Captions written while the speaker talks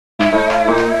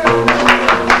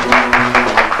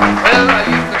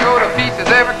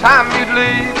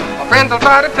Friends will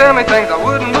try to tell me things I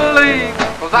wouldn't believe,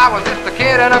 'cause I was just a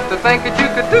kid enough to think that you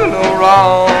could do no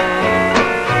wrong.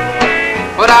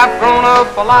 But I've grown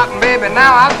up a lot, and baby, now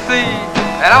I see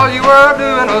that all you were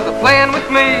doing was playing with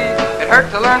me. It hurt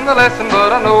to learn the lesson,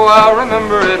 but I know I'll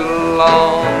remember it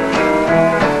long.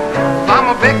 'Cause I'm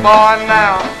a big boy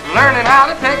now, learning how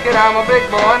to take it. I'm a big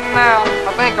boy now,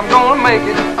 I think I'm gonna make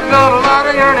it. I've done a lot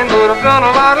of yearning, but I've done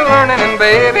a lot of learning, and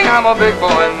baby, I'm a big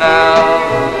boy now.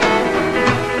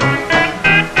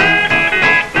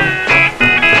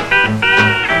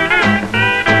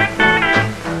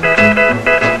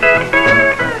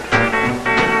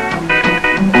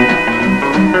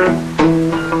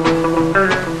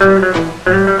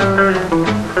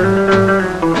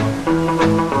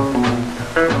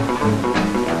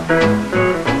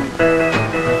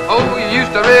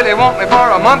 Want me for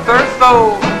a month or so,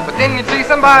 but then you'd see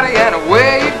somebody and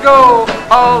away you'd go.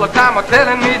 All the time were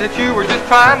telling me that you were just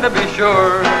trying to be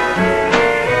sure.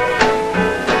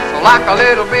 So like a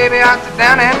little baby I'd sit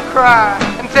down and cry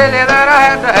and tell you that I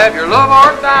had to have your love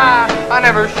or die. I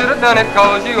never should have done it,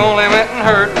 'cause you only went and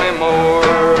hurt me more.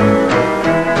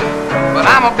 But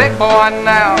I'm a big boy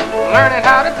now, learning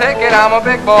how to take it. I'm a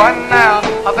big boy now,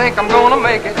 I think I'm gonna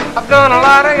make it. I've done a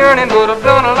lot of yearning, but I've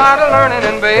done a lot of learning,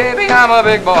 and baby, I'm a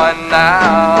big boy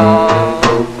now.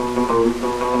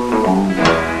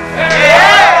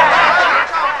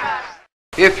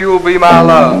 If you'll be my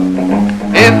love,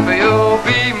 if you'll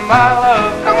be my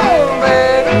love, come on,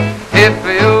 baby. If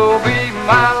you'll be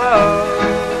my love,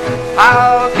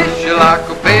 I'll kiss you like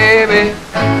a baby,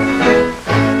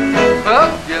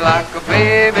 hug you like a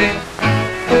baby,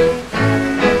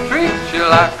 treat you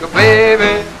like a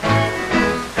baby.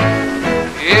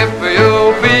 If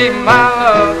you'll be my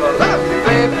love, I love you,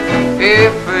 baby.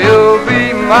 If you'll be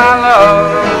my love,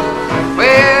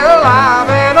 well, I've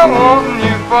been wanting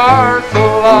you for so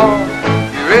long.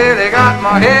 You really got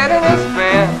my head in a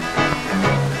spin.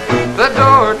 The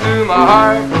door to my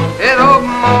heart is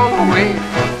open all the way,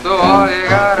 so all you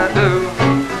gotta do,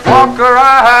 walk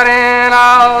right in.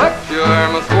 I'll let you wear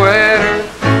my sweater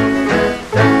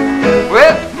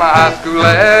with my high school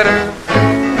letter,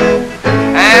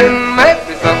 and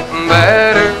maybe something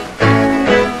better.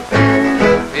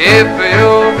 If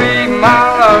you'll be my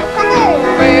love, come on,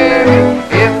 baby.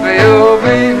 If you'll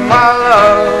be my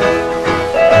love.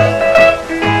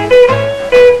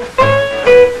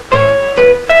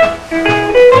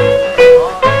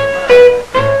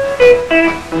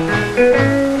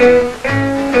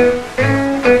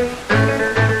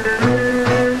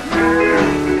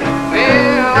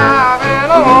 Well, I've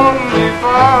been wanting you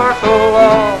for so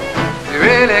long. You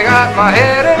really got my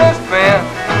head in a spin.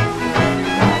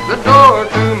 The door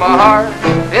to my heart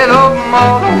is open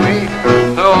all the way,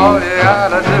 so all you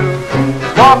gotta do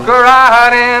is walk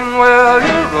right in. Well,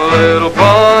 you're a little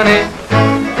bunny,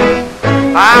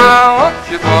 I want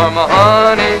you for my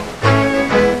honey.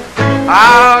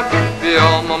 I'll give you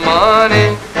all my money.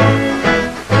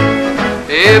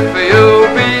 If you'll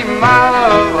be my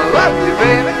love, I love you,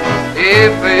 baby.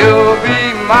 If you'll be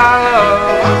my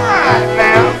love, all right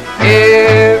now.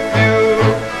 If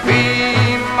you'll be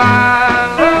my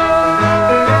love.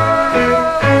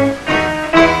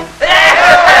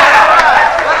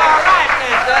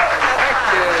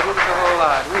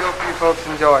 We hope you folks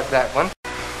enjoyed that one.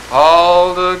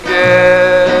 All the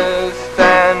guests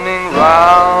standing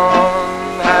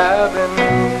round having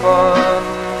fun,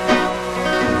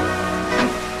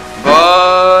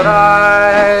 but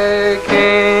I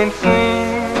can't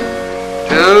seem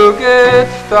to get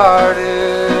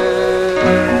started.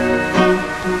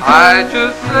 I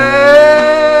just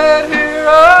sat here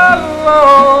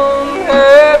alone,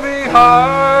 heavy-hearted,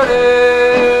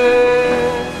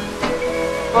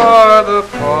 for the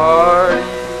party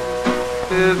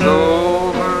is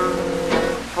over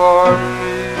for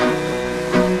me.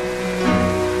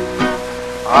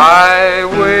 I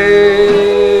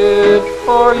wait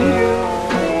for you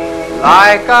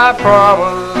like I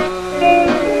promised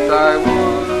I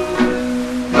would,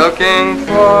 looking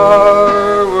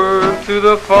forward to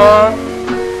the fun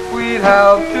we'd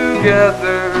have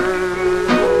together.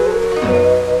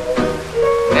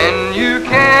 And you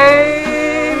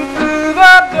came through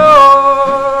the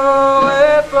door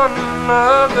with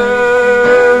another,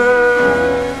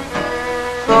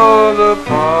 so the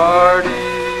party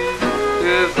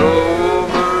is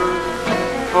over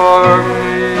for me.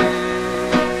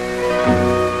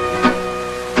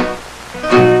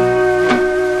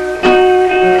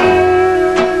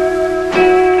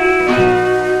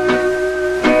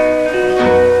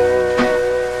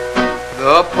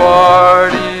 The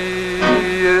party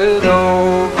is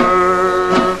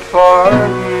over for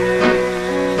me.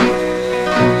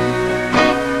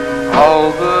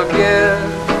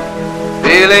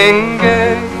 being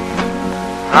gay,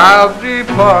 I've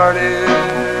departed.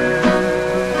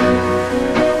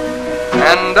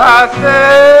 And I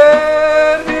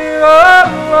said, here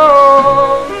alone.